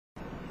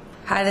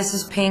Hi, this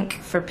is Pink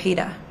for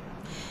PETA.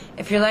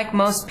 If you're like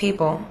most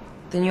people,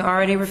 then you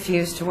already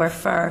refuse to wear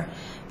fur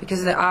because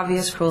of the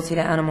obvious cruelty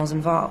to animals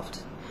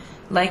involved.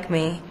 Like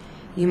me,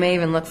 you may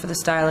even look for the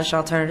stylish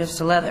alternatives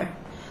to leather.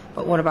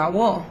 But what about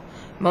wool?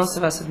 Most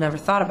of us have never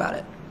thought about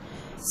it.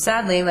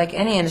 Sadly, like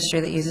any industry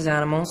that uses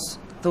animals,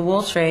 the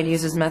wool trade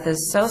uses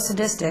methods so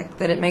sadistic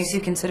that it makes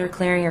you consider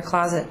clearing your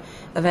closet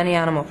of any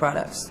animal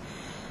products.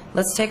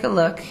 Let's take a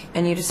look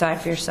and you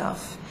decide for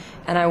yourself.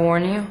 And I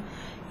warn you,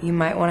 you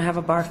might want to have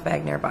a barf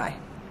bag nearby.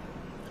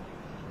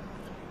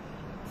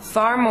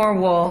 Far more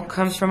wool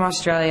comes from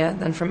Australia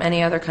than from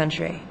any other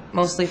country,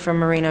 mostly from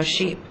merino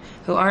sheep,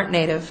 who aren't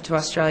native to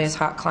Australia's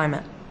hot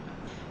climate.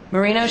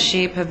 Merino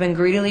sheep have been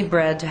greedily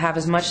bred to have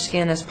as much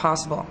skin as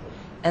possible,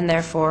 and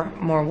therefore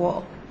more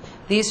wool.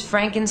 These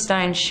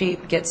Frankenstein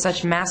sheep get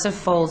such massive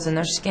folds in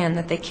their skin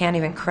that they can't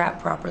even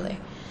crap properly.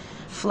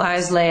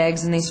 Flies lay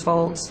eggs in these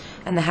folds,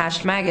 and the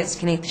hatched maggots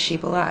can eat the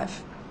sheep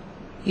alive.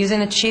 Using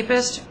the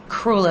cheapest,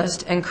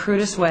 cruelest, and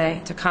crudest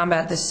way to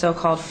combat this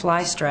so-called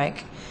fly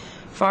strike,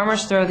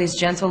 farmers throw these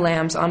gentle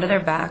lambs onto their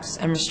backs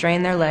and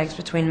restrain their legs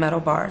between metal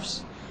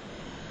bars.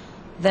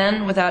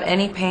 Then, without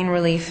any pain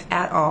relief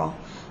at all,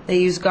 they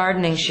use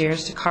gardening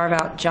shears to carve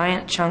out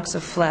giant chunks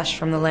of flesh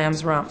from the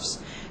lamb's rumps,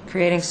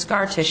 creating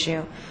scar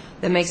tissue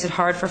that makes it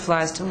hard for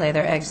flies to lay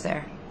their eggs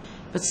there.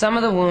 But some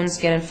of the wounds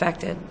get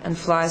infected, and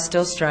flies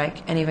still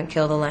strike and even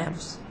kill the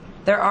lambs.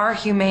 There are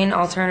humane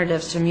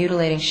alternatives to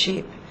mutilating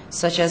sheep,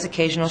 such as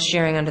occasional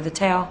shearing under the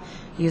tail,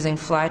 using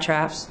fly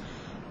traps,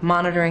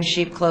 monitoring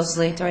sheep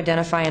closely to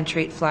identify and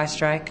treat fly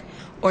strike,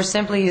 or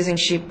simply using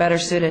sheep better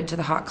suited to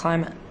the hot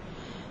climate.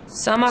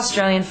 Some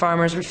Australian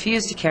farmers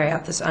refuse to carry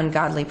out this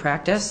ungodly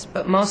practice,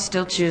 but most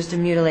still choose to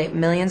mutilate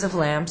millions of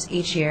lambs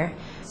each year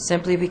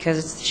simply because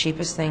it's the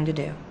cheapest thing to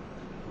do.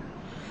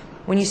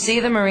 When you see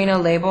the merino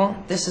label,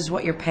 this is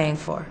what you're paying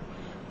for,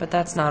 but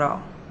that's not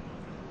all.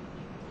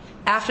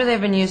 After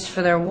they've been used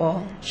for their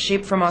wool,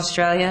 sheep from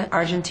Australia,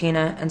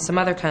 Argentina, and some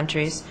other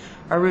countries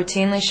are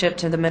routinely shipped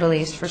to the Middle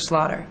East for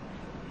slaughter.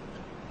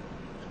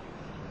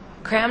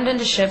 Crammed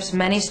into ships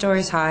many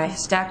stories high,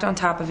 stacked on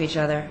top of each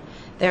other,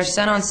 they are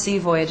sent on sea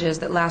voyages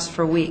that last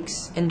for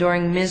weeks,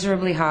 enduring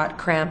miserably hot,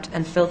 cramped,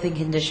 and filthy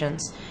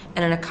conditions,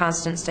 and in a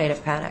constant state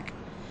of panic.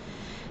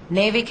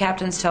 Navy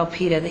captains tell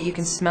PETA that you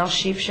can smell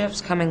sheep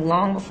ships coming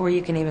long before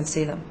you can even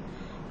see them.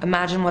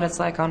 Imagine what it's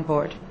like on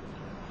board.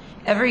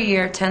 Every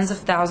year, tens of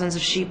thousands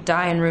of sheep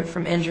die en route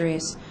from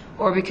injuries,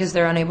 or because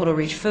they're unable to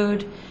reach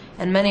food,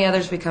 and many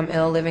others become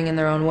ill living in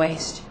their own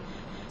waste.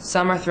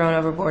 Some are thrown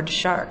overboard to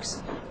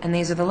sharks, and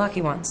these are the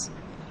lucky ones.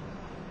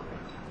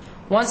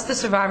 Once the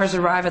survivors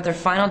arrive at their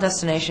final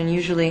destination,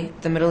 usually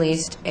the Middle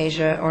East,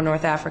 Asia, or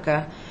North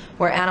Africa,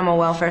 where animal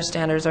welfare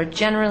standards are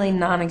generally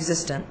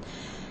non-existent,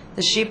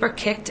 the sheep are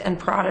kicked and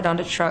prodded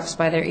onto trucks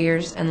by their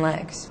ears and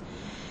legs.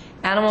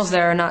 Animals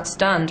there are not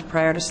stunned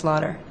prior to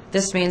slaughter.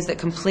 This means that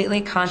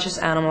completely conscious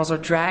animals are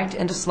dragged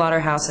into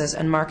slaughterhouses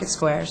and market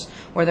squares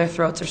where their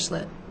throats are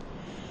slit.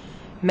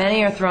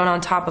 Many are thrown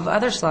on top of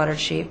other slaughtered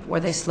sheep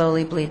where they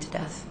slowly bleed to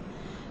death.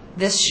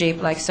 This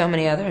sheep, like so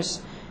many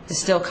others,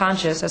 is still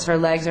conscious as her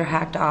legs are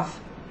hacked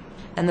off,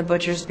 and the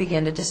butchers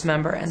begin to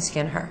dismember and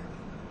skin her.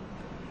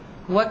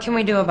 What can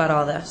we do about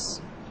all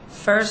this?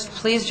 First,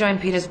 please join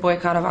PETA's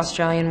boycott of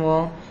Australian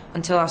wool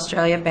until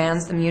Australia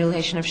bans the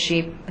mutilation of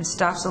sheep and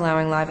stops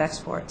allowing live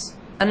exports.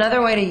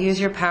 Another way to use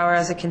your power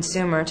as a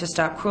consumer to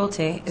stop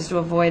cruelty is to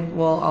avoid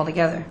wool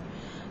altogether.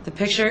 The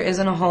picture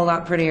isn't a whole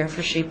lot prettier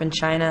for sheep in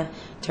China,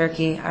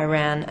 Turkey,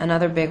 Iran, and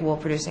other big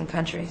wool-producing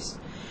countries.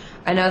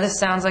 I know this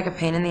sounds like a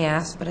pain in the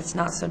ass, but it's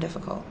not so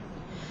difficult.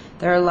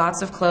 There are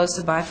lots of clothes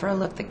to buy for a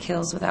look that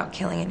kills without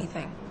killing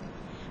anything.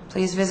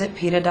 Please visit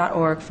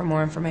PETA.org for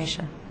more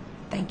information.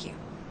 Thank you.